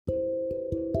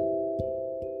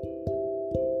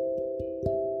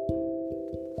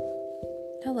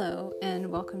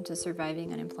welcome to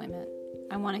Surviving Unemployment.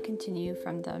 I want to continue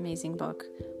from the amazing book,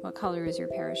 What Color is Your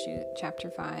Parachute? Chapter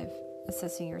 5,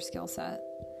 Assessing Your Skill Set.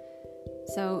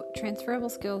 So, transferable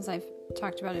skills I've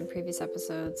talked about in previous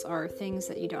episodes are things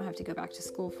that you don't have to go back to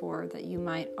school for, that you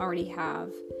might already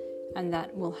have, and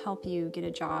that will help you get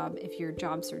a job if your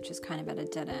job search is kind of at a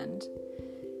dead end.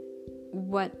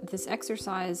 What this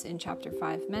exercise in Chapter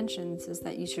 5 mentions is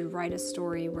that you should write a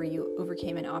story where you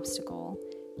overcame an obstacle.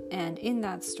 And in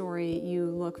that story, you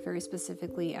look very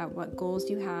specifically at what goals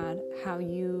you had, how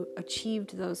you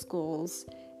achieved those goals,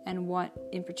 and what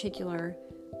in particular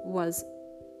was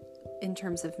in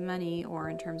terms of money or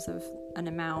in terms of an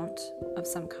amount of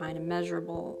some kind, a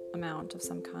measurable amount of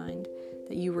some kind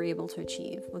that you were able to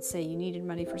achieve. Let's say you needed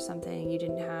money for something you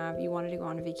didn't have, you wanted to go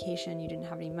on a vacation you didn't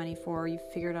have any money for, you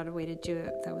figured out a way to do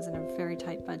it that was in a very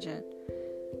tight budget.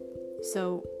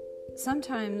 So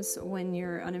sometimes when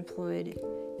you're unemployed,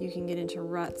 you can get into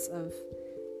ruts of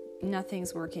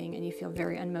nothing's working and you feel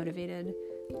very unmotivated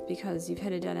because you've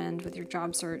hit a dead end with your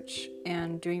job search,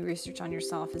 and doing research on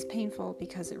yourself is painful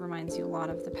because it reminds you a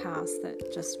lot of the past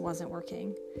that just wasn't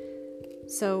working.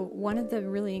 So one of the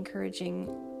really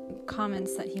encouraging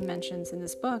comments that he mentions in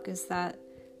this book is that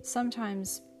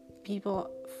sometimes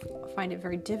people find it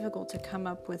very difficult to come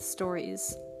up with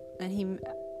stories, and he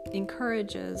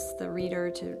encourages the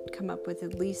reader to come up with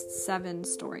at least 7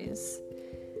 stories.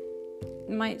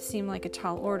 It might seem like a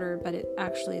tall order, but it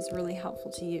actually is really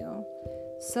helpful to you.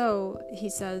 So he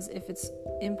says if it's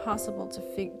impossible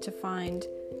to find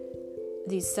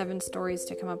these 7 stories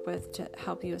to come up with to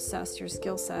help you assess your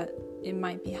skill set, it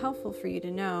might be helpful for you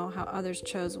to know how others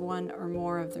chose one or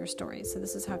more of their stories. So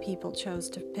this is how people chose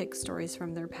to pick stories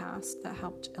from their past that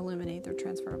helped illuminate their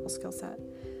transferable skill set.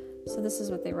 So this is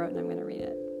what they wrote, and I'm going to read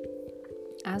it.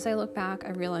 As I look back, I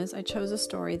realize I chose a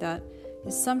story that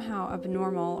is somehow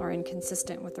abnormal or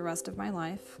inconsistent with the rest of my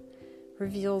life,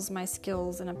 reveals my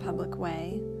skills in a public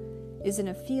way, is in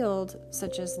a field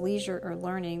such as leisure or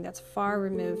learning that's far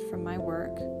removed from my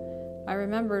work. I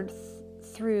remembered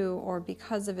through or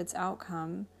because of its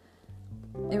outcome.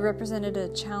 It represented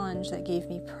a challenge that gave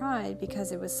me pride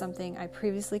because it was something I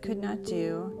previously could not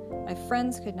do. My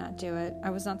friends could not do it.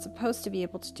 I was not supposed to be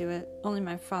able to do it. Only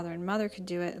my father and mother could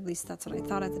do it. At least that's what I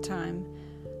thought at the time.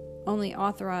 Only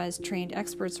authorized, trained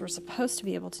experts were supposed to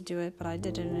be able to do it, but I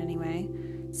did it anyway.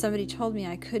 Somebody told me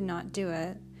I could not do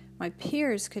it. My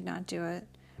peers could not do it.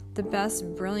 The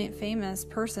best, brilliant, famous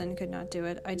person could not do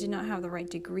it. I did not have the right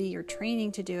degree or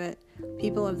training to do it.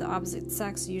 People of the opposite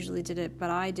sex usually did it, but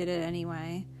I did it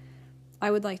anyway. I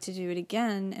would like to do it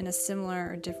again in a similar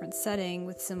or different setting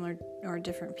with similar or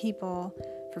different people,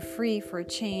 for free for a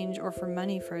change or for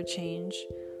money for a change.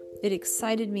 It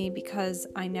excited me because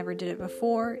I never did it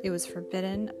before. It was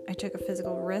forbidden. I took a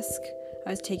physical risk. I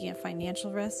was taking a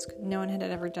financial risk. No one had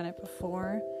ever done it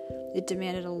before. It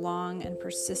demanded a long and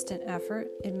persistent effort.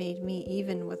 It made me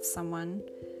even with someone.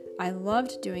 I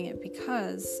loved doing it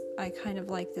because I kind of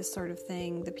like this sort of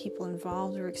thing. The people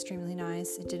involved were extremely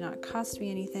nice. It did not cost me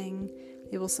anything.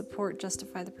 It will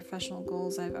justify the professional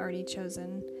goals I've already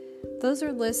chosen. Those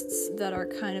are lists that are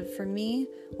kind of, for me,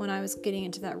 when I was getting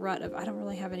into that rut of I don't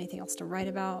really have anything else to write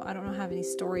about. I don't have any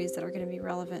stories that are going to be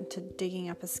relevant to digging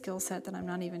up a skill set that I'm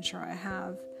not even sure I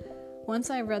have.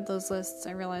 Once I read those lists,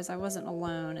 I realized I wasn't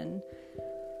alone in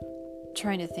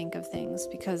trying to think of things,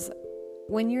 because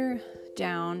when you're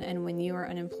down and when you are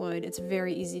unemployed, it's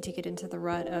very easy to get into the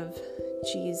rut of,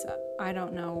 geez, I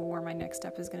don't know where my next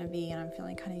step is going to be, and I'm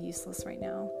feeling kind of useless right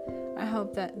now. I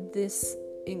hope that these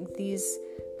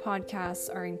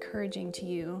podcasts are encouraging to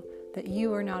you that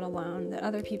you are not alone, that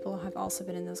other people have also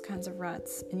been in those kinds of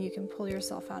ruts, and you can pull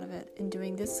yourself out of it. And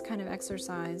doing this kind of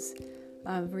exercise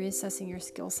of reassessing your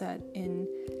skill set in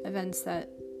events that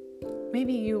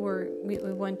maybe you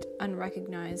went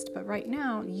unrecognized, but right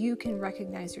now you can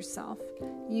recognize yourself.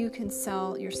 You can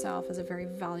sell yourself as a very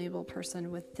valuable person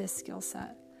with this skill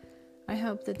set. I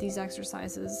hope that these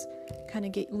exercises kind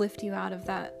of lift you out of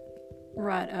that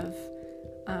rut of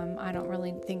I don't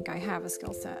really think I have a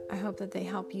skill set. I hope that they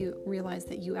help you realize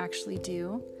that you actually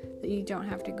do, that you don't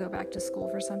have to go back to school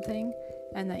for something,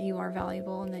 and that you are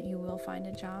valuable and that you will find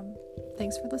a job.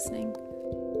 Thanks for listening.